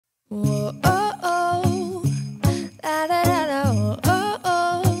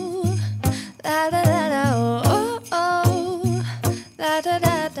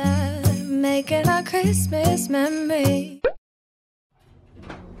Making our Christmas memory.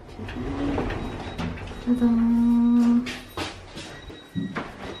 짜잔.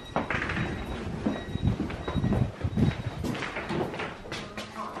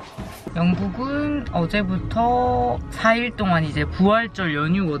 영국은 어제부터 4일 동안 이제 부활절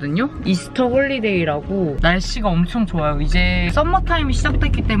연휴거든요? 이스터 홀리데이라고 날씨가 엄청 좋아요. 이제 썸머타임이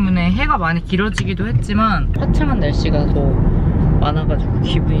시작됐기 때문에 해가 많이 길어지기도 했지만 화창한 날씨가 더 많아가지고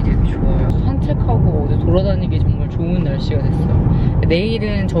기분이 되게 좋아요. 산책하고 어디 돌아다니기 정말 좋은 날씨가 됐어요.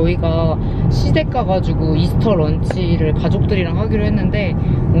 내일은 저희가 시댁 가가지고 이스터 런치를 가족들이랑 하기로 했는데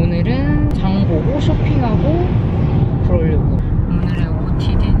오늘은 장 보고 쇼핑하고 그러려고. 오늘의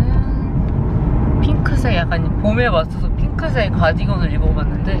OOTD는 핑크색, 약간 봄에 맞춰서 핑크색 가디건을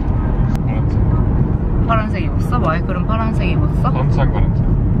입어봤는데 파란색 입었어? 마이클은 파란색 입었어? 항상 파란색.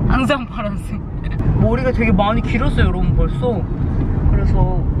 항상 파란색. 머리가 되게 많이 길었어요 여러분 벌써. 그래서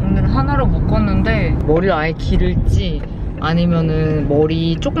오늘 하나로 묶었는데 머리를 아예 기를지 아니면은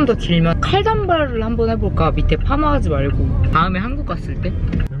머리 조금 더 길면 칼단발을 한번 해볼까. 밑에 파마하지 말고. 다음에 한국 갔을 때.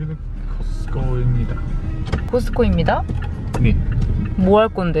 여기는 코스코입니다. 코스코입니다? 네. 뭐 할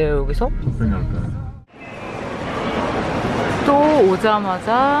건데요 여기서? 쇼핑할까요? 또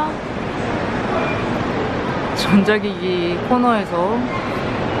오자마자 전자기기 코너에서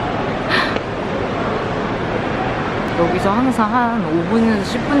여기서 항상 한 5분에서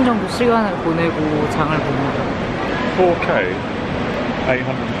 10분 정도 시간을 보내고 장을 봅니다. 4K,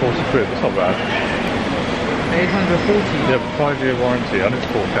 840 quid, that's not bad. 840? Yeah, 5-year warranty and it's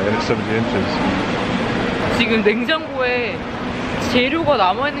 4K and it's 70 inches. 지금 냉장고에 재료가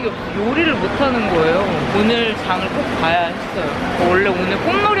남아있는 게 없어서 요리를 못하는 거예요. 오늘 장을 꼭 가야 했어요. 원래 오늘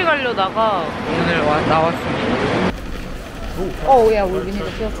꽃놀이 가려다가 오늘 나왔습니다. 야, 우리 미니도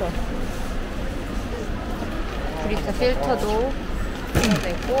필터. 브리타 필터도 해야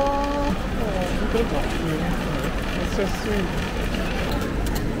되고.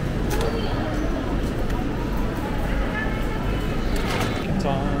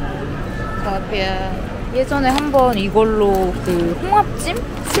 카피야. 예전에 한번 이걸로 그 홍합찜?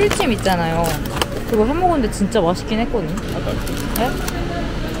 술찜 있잖아요. 그거 해먹었는데 진짜 맛있긴 했거든요. 네?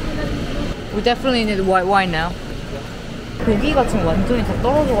 We definitely need white wine now. 고기가 지금 완전히 다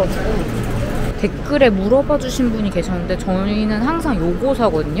떨어져가지고 댓글에 물어봐 주신 분이 계셨는데 저희는 항상 요거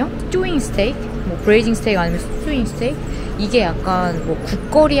사거든요. 스튜잉 스테이크, 뭐 브레이징 스테이크 아니면 스튜잉 스테이크. 이게 약간 뭐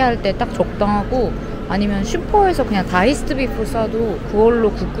국거리 할 때 딱 적당하고 아니면 슈퍼에서 그냥 다이스트 비프 싸도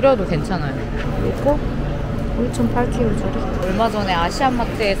그걸로 국 끓여도 괜찮아요. 요거 1.8kg짜리. 얼마 전에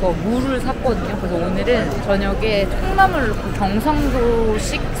아시안마트에서 물을 샀거든요. 그래서 오늘은 저녁에 통나물 넣고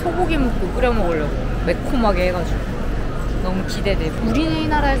경상도식 소고기 묵고 끓여 먹으려고 매콤하게 해가지고 너무 기대돼.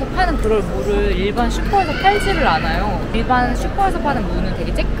 우리나라에서 파는 그럴 물을 일반 슈퍼에서 팔지를 않아요. 일반 슈퍼에서 파는 물은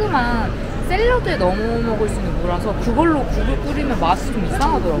되게 쬐끄만 샐러드에 넣어 먹을 수 있는 물이라서 그걸로 국을 끓이면 맛이 좀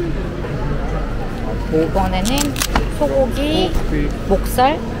이상하더라고요. 이번에는 소고기,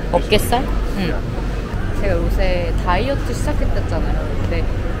 목살, 어깨살. 제가 요새 다이어트 시작했댔잖아요. 근데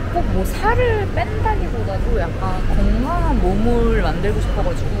꼭 뭐 살을 뺀다기보다도 약간 건강한 몸을 만들고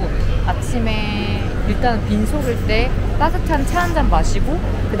싶어가지고 아침에 일단 빈속일 때 따뜻한 차 한 잔 마시고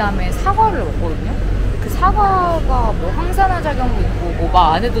그 다음에 사과를 먹거든요. 그 사과가 뭐 항산화 작용도 있고 뭐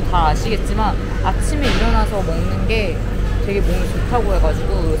말 안 해도 다 아시겠지만 아침에 일어나서 먹는 게 되게 몸에 좋다고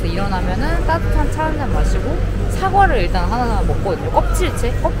해가지고 그래서 일어나면은 따뜻한 차 한 잔 마시고 사과를 일단 하나 먹거든요.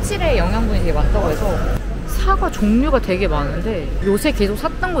 껍질에 영양분이 되게 많다고 해서 사과 종류가 되게 많은데 요새 계속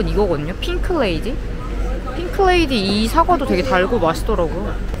샀던 건 이거거든요. 핑크레이디 이 사과도 되게 달고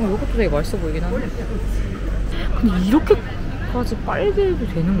맛있더라고요. 이것도 되게 맛있어 보이긴 하네. 근데 이렇게까지 빨개 해도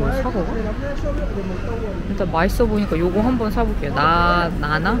되는 거예요, 사과가? 일단 맛있어 보니까 요거 한번 사볼게요.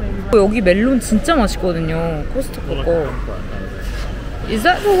 나나? 여기 멜론 진짜 맛있거든요. 코스트코 거. Is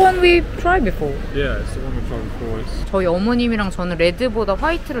that the one we tried before? Yeah, it's the one we tried before. 저희 어머님이랑 저는 레드보다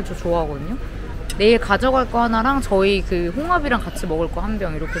화이트를 더 좋아하거든요. 내일 가져갈 거 하나랑 저희 그 홍합이랑 같이 먹을 거 한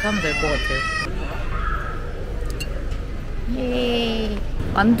병 이렇게 사면 될 것 같아요. 예.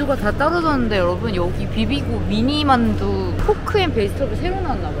 만두가 다 떨어졌는데 여러분 여기 비비고 미니 만두 포크앤 베지터블 새로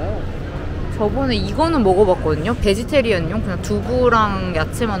나왔나봐요. 저번에 이거는 먹어봤거든요. 베지테리언용 그냥 두부랑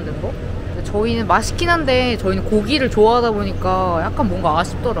야채 만든 거. 저희는 맛있긴 한데 저희는 고기를 좋아하다 보니까 약간 뭔가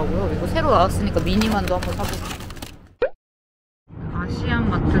아쉽더라고요. 이거 새로 나왔으니까 미니 만두 한번 사볼게요.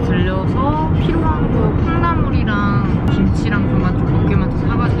 아시안마트 들려서 필요한 거 콩나물이랑 김치랑 그만 좀 몇 개만 더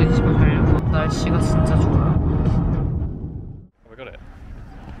사가지고 집에 가려고. 날씨가 진짜 좋아. We got it.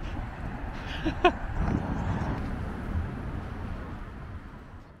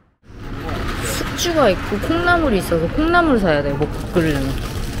 숙주가 있고 콩나물이 있어서 콩나물 사야 돼요. 먹고 끓이려면.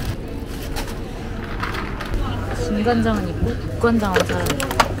 진간장은 있고 국간장은 사야 돼.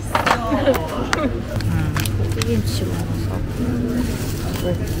 고기김치로 하나 사고.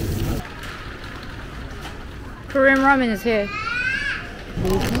 코리안 라면은 새.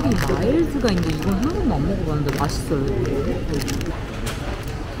 물이 마일드가 있는데 이건 한 번도 안 먹어봤는데 맛있어요.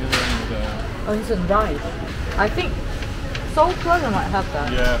 Oh, it's in rice. I think Seoul Plaza might have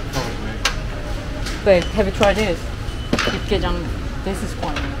that. Yeah, probably. But have you tried this? 육개장. This is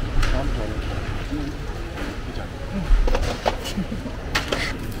fun.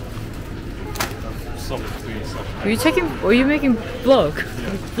 Are you taking? Are you making vlog?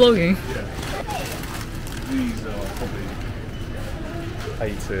 Yeah. Vlogging. Yeah. These are probably A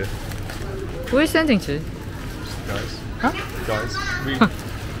tier. Who are you sending to? Guys. Huh? Guys.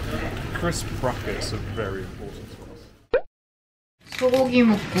 Crisp brackets are very important to us. 소고기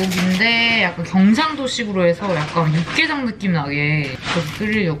묵국인데 약간 경상도식으로 해서 약간 육개장 느낌 나게 그렇게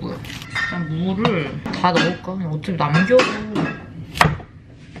끓이려고요. 일단 물을 다 넣을까? 그냥 어차피 남겨도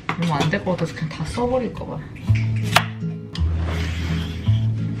너무 안 될 것 같아서 그냥 다 써버릴까 봐요.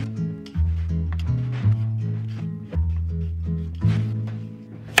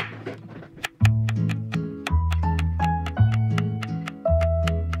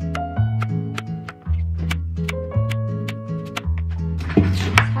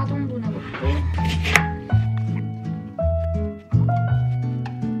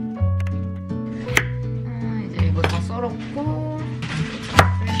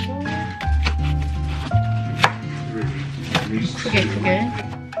 크게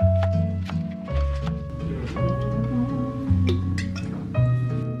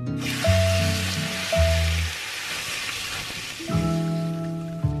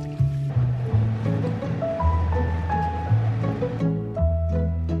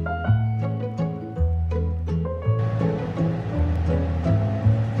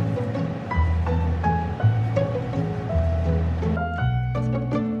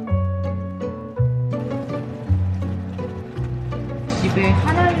집에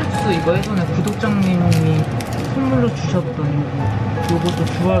한알육수 이거 예전에 구독자님이 선물로 주셨던 요것도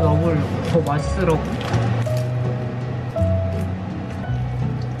두 알 넣어보려고. 더 맛있으라고.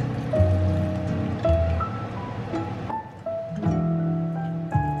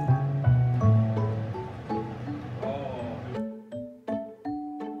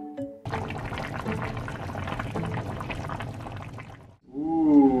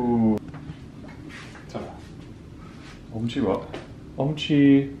 엄지와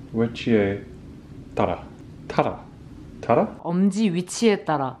엄지 위치에 따라 따라? 엄지 위치에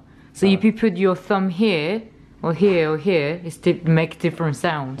따라. So if you put your thumb here or here or here, it make different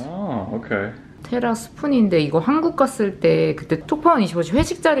sounds. 아, 오케이. 테라 스푼인데 이거 한국 갔을 때 그때 톡파원 25시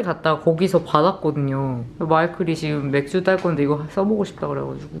회식 자리 갔다가 거기서 받았거든요. 마이클이 지금 맥주 딸 건데 이거 써보고 싶다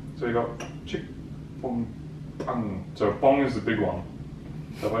그래가지고. So you got chick, bong, bang. So bong is the big one.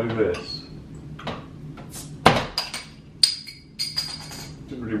 So if I do this, it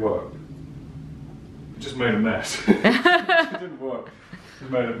didn't really work. It just made a mess. It didn't work. It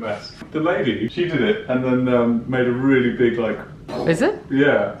made a mess. The lady, she did it and then made a really big like. Is it?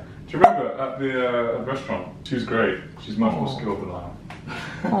 Yeah. Do you remember at the restaurant? She was great. She's much more skilled than I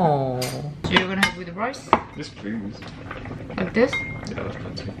am. Oh. So you're gonna have with the rice? Yes, please. Like this? Yeah, that's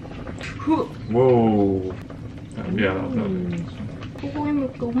plenty. Whoa. Yeah, that'll do. 소고기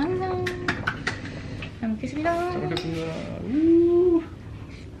묵국 완성. 잘 먹겠습니다. 잘 먹겠습니다. Woo.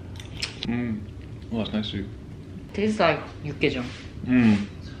 Oh, that's nice soup. Tastes like 육개장. Do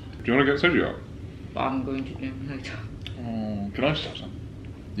you want to get soju out? I'm going to do it later. Can I just have some?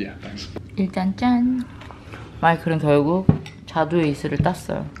 Yeah, thanks. 일단 짠. 마이클은 결국 자두의 이슬을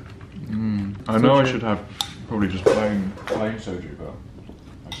땄어요. I know I should have probably just plain soju, but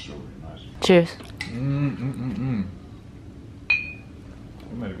that's still really nice. Cheers. It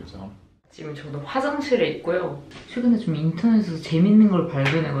made a good sound. 지금 저도 화장실에 있고요. 최근에 좀 인터넷에서 재밌는 걸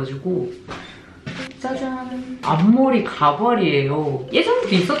발견해가지고 짜잔! 앞머리 가발이에요.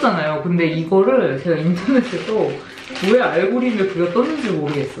 예전부터 있었잖아요. 근데 이거를 제가 인터넷에서 왜 알고리즘에 그게 떴는지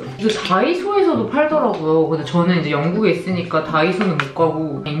모르겠어요. 이거 다이소에서도 팔더라고요. 근데 저는 이제 영국에 있으니까 다이소는 못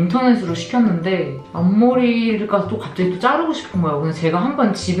가고 인터넷으로 시켰는데 앞머리를 가서 또 갑자기 또 자르고 싶은 거예요. 근데 제가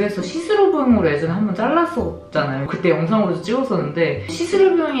한번 집에서 시스루 비용으로 예전에 한번 잘랐었잖아요. 그때 영상으로도 찍었었는데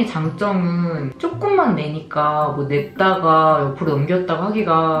시스루 비용의 장점은 조금만 내니까 뭐 냈다가 옆으로 넘겼다가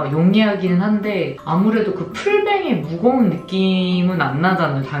하기가 용이하기는 한데 아무래도 그 풀뱅의 무거운 느낌은 안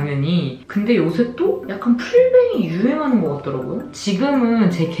나잖아요, 당연히. 근데 요새 또 약간 풀뱅이 유행하는 것 같더라고요. 지금은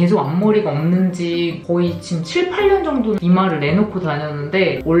제 계속 앞머리가 없는지 거의 지금 7, 8년 정도 이마를 내놓고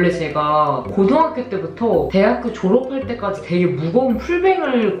다녔는데 원래 제가 고등학교 때부터 대학교 졸업할 때까지 되게 무거운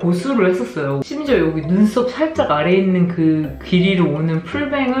풀뱅을 고수를 했었어요. 심지어 여기 눈썹 살짝 아래에 있는 그 길이로 오는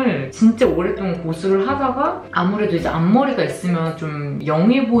풀뱅을 진짜 오랫동안 고수를 하다가 아무래도 이제 앞머리가 있으면 좀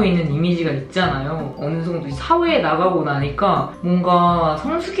영해 보이는 이미지가 있잖아요. 어느 정도 사회에 나가고 나니까 뭔가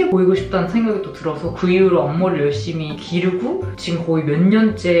성숙해 보이고 싶다는 생각이 또 들어서 그 이후로 앞머리를 열심히 기르고 지금 거의 몇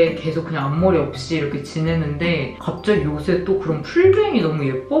년째 계속 그냥 앞머리 없이 이렇게 지내는데 갑자기 요새 또 그런 풀뱅이 너무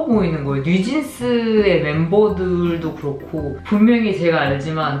예뻐 보이는 거예요. 뉴진스의 멤버들도 그렇고 분명히 제가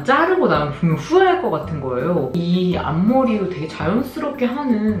알지만 자르고 나면 분명 후회할 것 같은 거예요. 이 앞머리로 되게 자연스럽게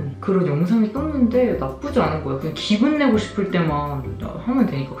하는 그런 영상이 떴는데 나쁘지 않은 거예요. 그냥 기분 내고 싶을 때만 하면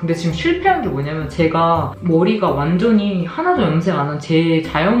되니까. 근데 지금 실패한 게 뭐냐면 제가 머리가 완전히 하나도 염색 안 한 제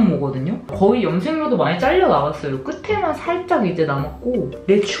자연모거든요. 거의 염색료도 많이 잘려 나갔어요. 끝에만 살짝 이제 남았고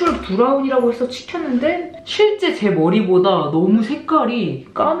내추럴 브라운이라고 해서 시켰는데 실제 제 머리보다 너무 색깔이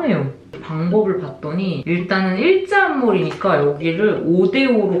까매요. 방법을 봤더니 일단은 일자 앞머리니까 여기를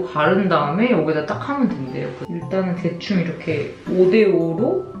 5대5로 가른 다음에 여기다 딱 하면 된대요. 일단은 대충 이렇게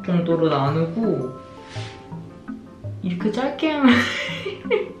 5대5로 정도로 나누고 이렇게 짧게 하면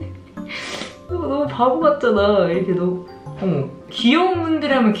너무 바보 같잖아. 이렇게 너무 귀여운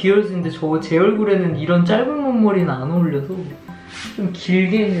분들이라면 귀여울 수 있는데 제 얼굴에는 이런 짧은 앞머리는 안 어울려서 좀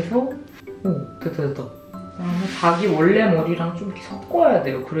길게 해서 됐다. 그다음에 자기 원래 머리랑 좀 이렇게 섞어야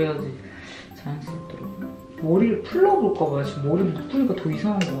돼요. 그래야지 자연스럽더라고요. 머리를 풀러볼까 봐요. 지금 머리 묶으니까 더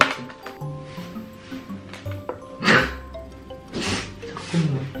이상한 것 같아.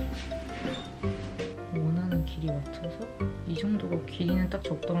 잠깐만. 원하는 길이 맞춰서 이 정도가 길이는 딱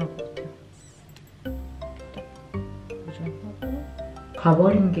적당할 것 같아요. 고정하고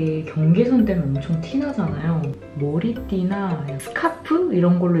가버린 게 경계선 때문에 엄청 티나잖아요. 머리띠나 스카프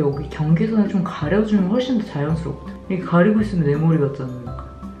이런 걸로 여기 경계선을 좀 가려주면 훨씬 더 자연스럽거든요. 이렇게 가리고 있으면 내 머리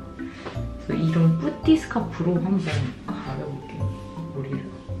같잖아요. 그래서 이런 뿌띠 스카프로 한번 가려볼게요, 머리를.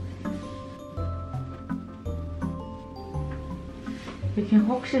 이렇게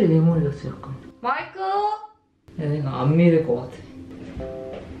확실히 내 머리 같아, 약간. 마이크! 얘네가 안 믿을 것 같아.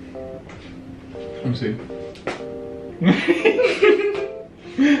 Let me see.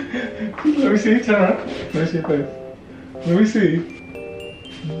 Let me see, Tara. Let me see your face. Let me see.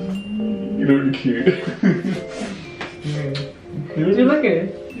 You look really cute. Do you like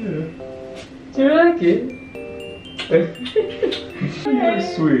it? Yeah. Do you like it? You look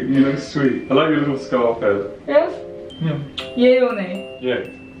sweet. You look sweet. I like your little scarf head. Yeah? Yeah. 예요네. Yeah.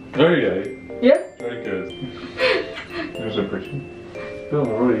 Very gay. Yeah? Very good. You're so pretty. Don't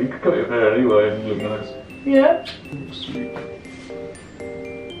worry, you could cut your hair anyway and look nice. Yeah? Sweet.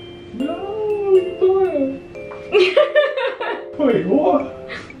 No, you don't. Wait, what?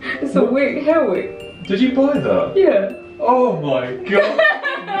 It's a wig, hair wig. Did you buy that? Yeah. Oh my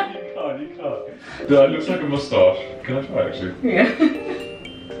god! You can't. That looks like a moustache. Can I try actually? Yeah.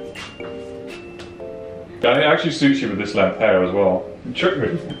 Yeah, it actually suits you with this length hair as well. You tricked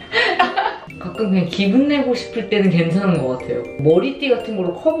me. 가끔 그냥 기분 내고 싶을 때는 괜찮은 것 같아요. 머리띠 같은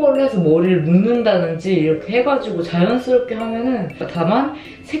걸로 커버를 해서 머리를 묶는다든지 이렇게 해가지고 자연스럽게 하면은 다만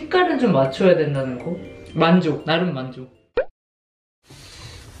색깔은 좀 맞춰야 된다는 거. 만족, 나름 만족.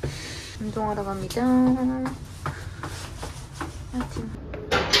 운동하러 갑니다. 아침.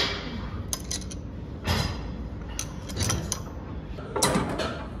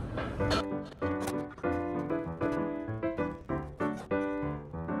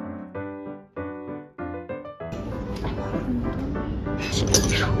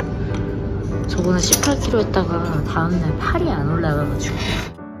 저번에 18kg 했다가 다음날 팔이 안 올라가가지고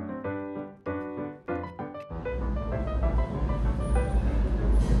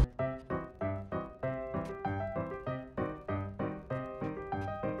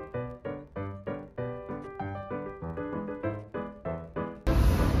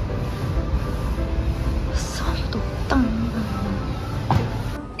아무도 없다.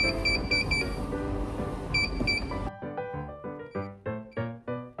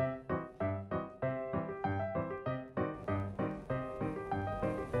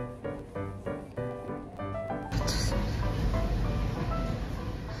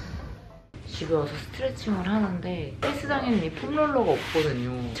 집에 와서 스트레칭을 하는데 헬스장에는 이 폼롤러가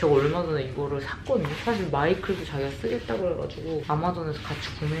없거든요. 제가 얼마 전에 이거를 샀거든요. 사실 마이클도 자기가 쓰겠다고 해가지고 아마존에서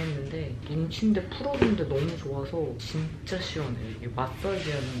같이 구매했는데 눈치인데 풀어주는데 너무 좋아서 진짜 시원해요. 이게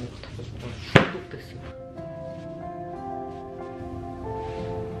마사지 하는 것 같아가지고 아주 중독됐어요.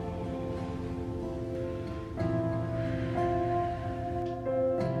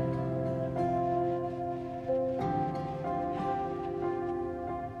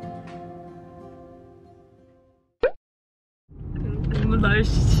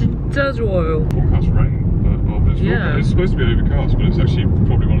 날씨 진짜 좋아요. Forecast rain, but it's supposed to be overcast, but it's actually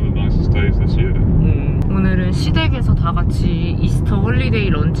probably one of the nicest days this year. 오늘은 시댁에서 다 같이 이스터 홀리데이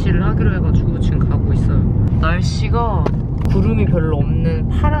런치를 하기로 해가지고 지금 가고 있어요. 날씨가 구름이 별로 없는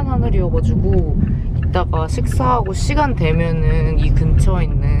파란 하늘이어가지고 이따가 식사하고 시간 되면은 이 근처에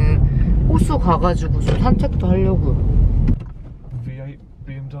있는 호수 가가지고 좀 산책도 하려고요. V8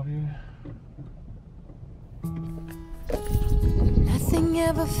 BMW. Nothing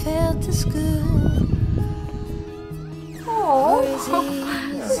ever felt as good. Oh, it's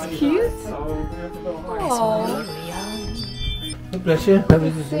cute. Oh. Bless you.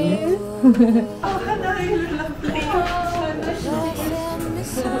 Happy to see you. Oh, hello, lovely.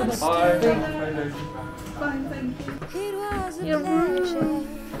 Hi. Fine, thank you. It was a You're pleasure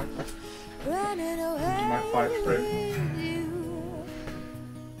running away My 5 trip. with you.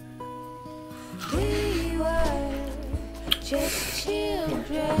 We were just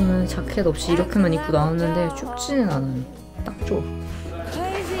children. 오늘 자켓 없이 이렇게만 입고 나왔는데 춥지는 않아요. 딱 좋아.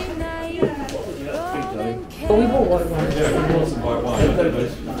 Crazy night. 너무 입어가지고. Yeah, we want some white wine. It's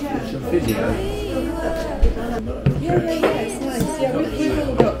nice. Yeah, we've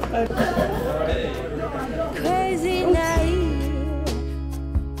all got crazy night.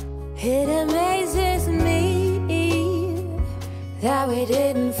 It amazes me that we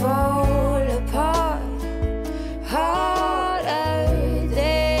didn't fall apart harder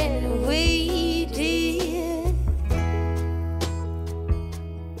than we did.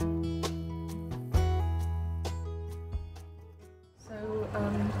 So,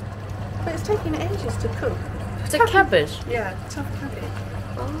 but it's taking ages to cook. It's a cabbage. Yeah, tough cabbage.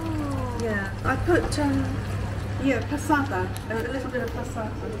 Oh. Yeah, I put passata, a little bit of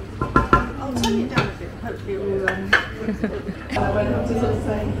passata. I'll turn it down a bit. Hopefully, it will. I went up to sort of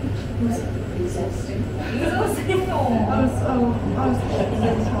say, was it exhausting? I was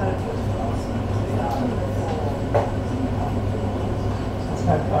really tired.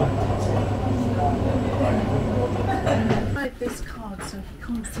 Write this card so he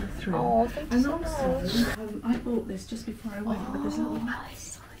can't see through. Oh, thank you And so also, much. I bought this just before I went with this little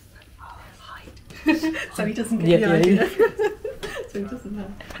mouse. So he doesn't get the idea. So he doesn't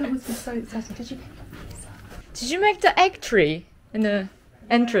know. That was so exciting. Did you make the egg tree in the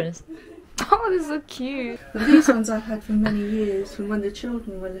entrance? Oh, that's so cute. These ones I've had for many years, from when the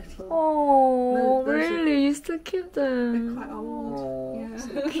children were little. Oh, Those are- really? You still keep them? They're quite old. Oh, Yeah.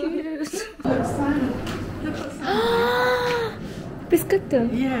 so cute. Look, Simon. Look what Simon Biscuit.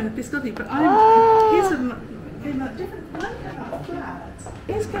 Yeah, biscotti, but Oh. here's a different flats.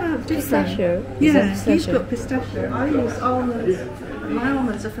 He's kind of different. Pistachio. Yeah, Is he's that got pistachio. I use almonds. My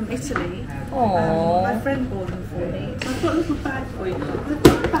almonds are from Italy. Aww. My friend bought them for me. So I've got a little bag for you. I've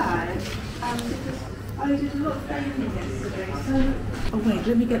got a bag because I did a lot of baking yesterday. So, oh wait,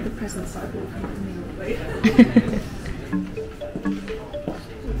 let me get the presents that I bought from the meal. Wait.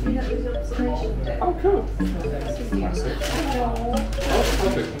 You know, these observations. Oh, cool.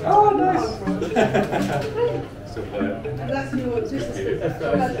 Oh, nice. Still playing. That's your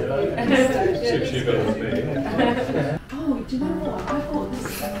She better than me. Oh, do you know what? I bought this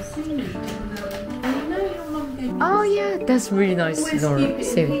seaweed. And you know your mum gave me Oh this? yeah, that's really nice. Always Nora. keep it in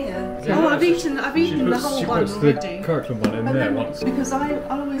Seaweed. here. Yeah. Oh, I've eaten the whole one already. Kirkland one in And there then, once. because I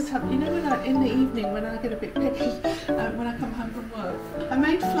always have, you know, when in the evening when I get a bit picky, when I come home from work, I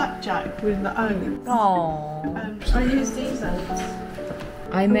made flapjack with the oats. Oh. I use these oats.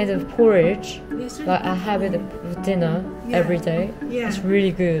 I made a porridge, It's really but I good. have it for dinner Yeah. every day. Yeah. It's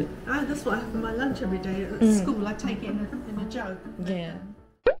really good. That's what I have for my lunch every day at school. I take it in a jug. Yeah.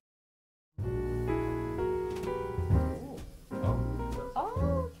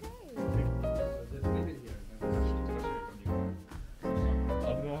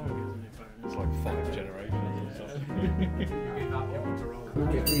 It's like 5 generations or something.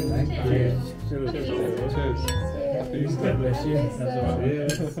 Happy Easter. Bless you. That's all.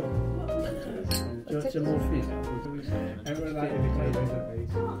 Yes. Just some more fish.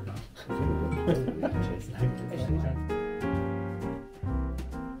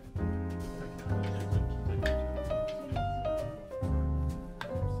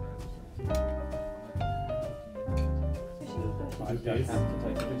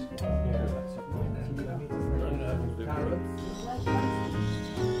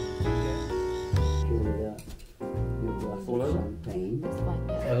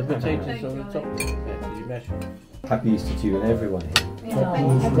 The potatoes on the top. Yeah, you measure. Happy Easter to you and everyone here.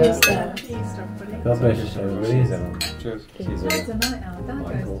 Happy Easter, everybody. God bless you, so really is everyone. Cheers. She's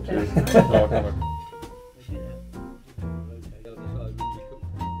Oh, come on.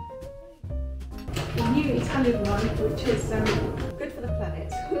 The new Italian one, which is good for the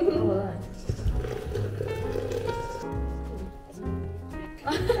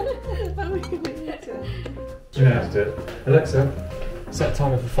You know how to do it. Alexa, set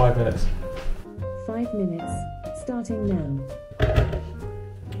timer for 5 minutes. 5 minutes, starting now.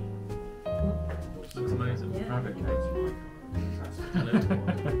 Looks amazing. Yeah. Rabbit cakes.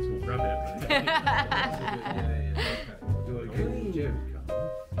 Rabbit.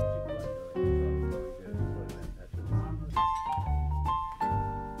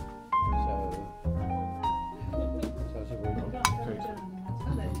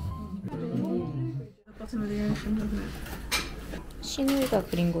 신우이가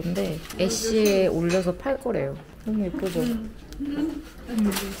그린 건데 애쉬에 올려서 팔 거래요. 너무 예쁘죠?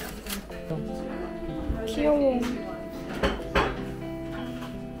 귀여워.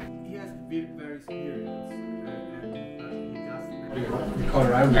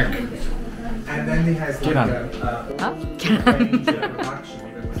 And then he has like 아? 계란.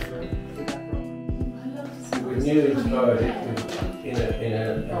 We nearly started in a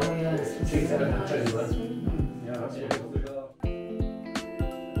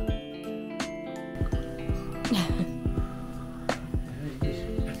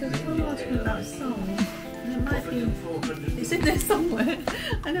that song. And it might be. It's in there somewhere.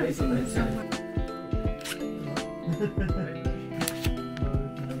 I know it's in there somewhere.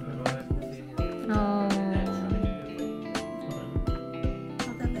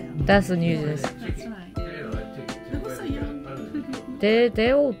 That's the news. That's right. They're also young.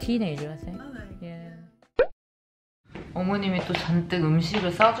 They're all teenagers, I think. Yeah. 어머님이 또 잔뜩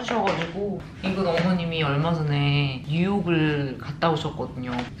음식을 싸주셔가지고 이건 어머님이 얼마 전에 뉴욕을 갔다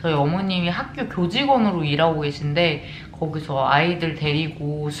오셨거든요. 저희 어머님이 학교 교직원으로 일하고 계신데 거기서 아이들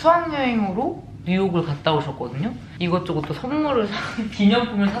데리고 수학여행으로 뉴욕을 갔다 오셨거든요. 이것저것 또 선물을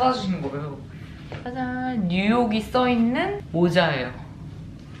기념품을 사다 주신 거예요. 짜잔! 뉴욕이 써있는 모자예요.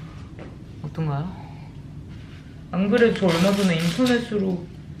 어떤가요? 안 그래도 저 얼마 전에 인터넷으로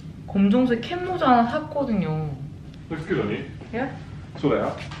검정색 캡모자 하나 샀거든요. Looks good on you. 예? Sort it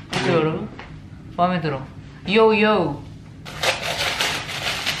out. 어때요 여러분? 마음에 들어. 요요!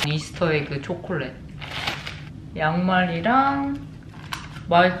 이스터에그 초콜릿. 양말이랑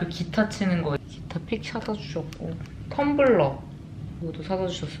마이크 기타 치는 거 기타 픽 사다 주셨고 텀블러 이것도 사다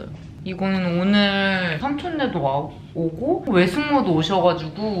주셨어요. 이거는 오늘 삼촌네도 오고 외숙모도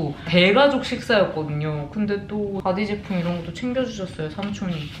오셔가지고 대가족 식사였거든요. 근데 또 바디 제품 이런 것도 챙겨주셨어요,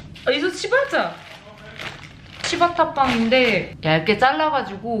 삼촌이. 아, 이거 치바타! 치바타빵인데 얇게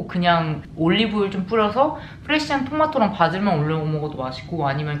잘라가지고 그냥 올리브오일 좀 뿌려서 프레시한 토마토랑 바질만 올려 먹어도 맛있고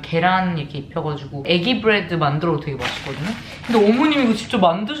아니면 계란 이렇게 입혀가지고 애기 브레드 만들어도 되게 맛있거든요. 근데 어머님이 이거 직접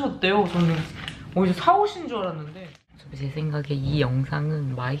만드셨대요. 저는 어디서 사오신 줄 알았는데. 제 생각에 이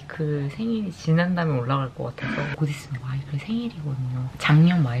영상은 마이클 생일이 지난 다음에 올라갈 것 같아서 곧 있으면 마이클 생일이거든요.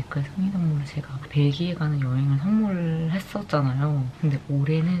 작년 마이클 생일 선물을 제가 벨기에 가는 여행을 선물했었잖아요. 근데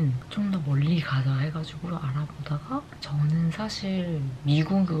올해는 좀 더 멀리 가자 해가지고 알아보다가 저는 사실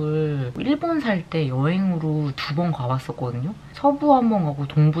미국을 일본 살 때 여행으로 2번 가봤었거든요. 서부 한 번 가고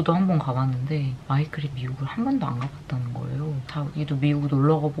동부도 한 번 가봤는데 마이클이 미국을 한 번도 안 가봤다는 거예요. 자기도 미국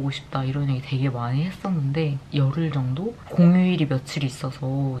놀러 가보고 싶다 이런 얘기 되게 많이 했었는데 열흘 정도? 공휴일이 며칠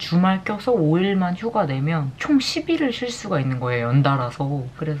있어서 주말 껴서 5일만 휴가 내면 총 10일을 쉴 수가 있는 거예요, 연달아서.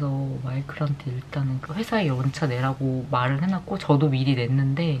 그래서 마이클한테 일단은 그 회사에 연차 내라고 말을 해놨고 저도 미리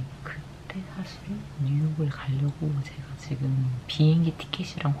냈는데 그때 사실 뉴욕을 가려고 제가 지금 비행기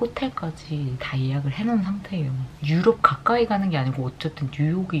티켓이랑 호텔까지 다 예약을 해놓은 상태예요. 유럽 가까이 가는 게 아니고 어쨌든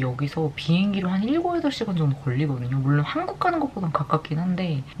뉴욕이 여기서 비행기로 한 7, 8시간 정도 걸리거든요. 물론 한국 가는 것보단 가깝긴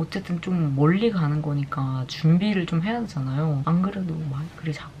한데 어쨌든 좀 멀리 가는 거니까 준비를 좀 해야 되잖아요. 안 그래도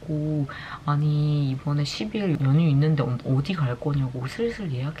마이클이 자꾸 아니 이번에 10일 연휴 있는데 어디 갈 거냐고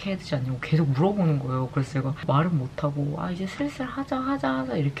슬슬 예약해야 되지 않냐고 계속 물어보는 거예요. 그래서 제가 말은 못하고 아 이제 슬슬 하자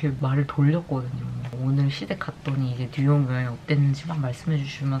이렇게 말을 돌렸거든요. 오늘 시댁 갔더니 이제 뉴욕 여행 어땠는지 막 말씀해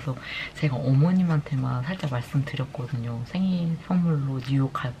주시면서 제가 어머님한테만 살짝 말씀드렸거든요. 생일 선물로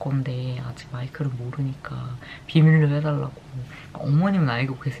뉴욕 갈 건데 아직 마이클은 모르니까 비밀로 해달라고. 어머님은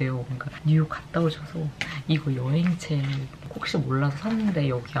알고 계세요. 그러니까 뉴욕 갔다 오셔서 이거 여행책 혹시 몰라서 샀는데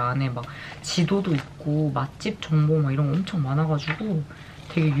여기 안에 막 지도도 있고 맛집 정보 막 이런 거 엄청 많아가지고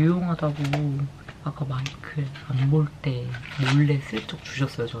되게 유용하다고 아까 마이클 안 볼 때 몰래 슬쩍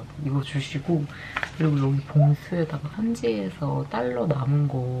주셨어요. 저 이거 주시고 그리고 여기 봉투에다가 현지에서 달러 남은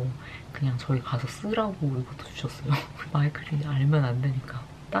거 그냥 저희 가서 쓰라고 이것도 주셨어요. 마이클이 알면 안 되니까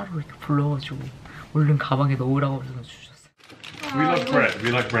따로 이렇게 불러가지고 얼른 가방에 넣으라고 해서 주셨어요. We love bread.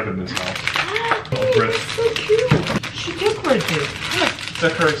 We like bread in this house. Bread. So cute. She decorated.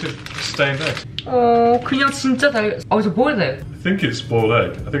 Decorated stained egg. 그냥 진짜 저 boiled egg. I think it's boiled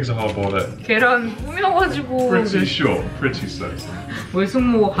egg. I think it's a hard-boiled egg. 계란 꾸며가지고 Pretty short, pretty safe.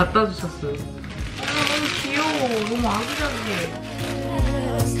 외숙모가 갖다 주셨어요. 너무 아기자기해.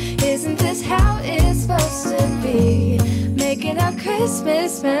 Isn't this how it's supposed to be? Making our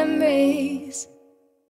Christmas memories.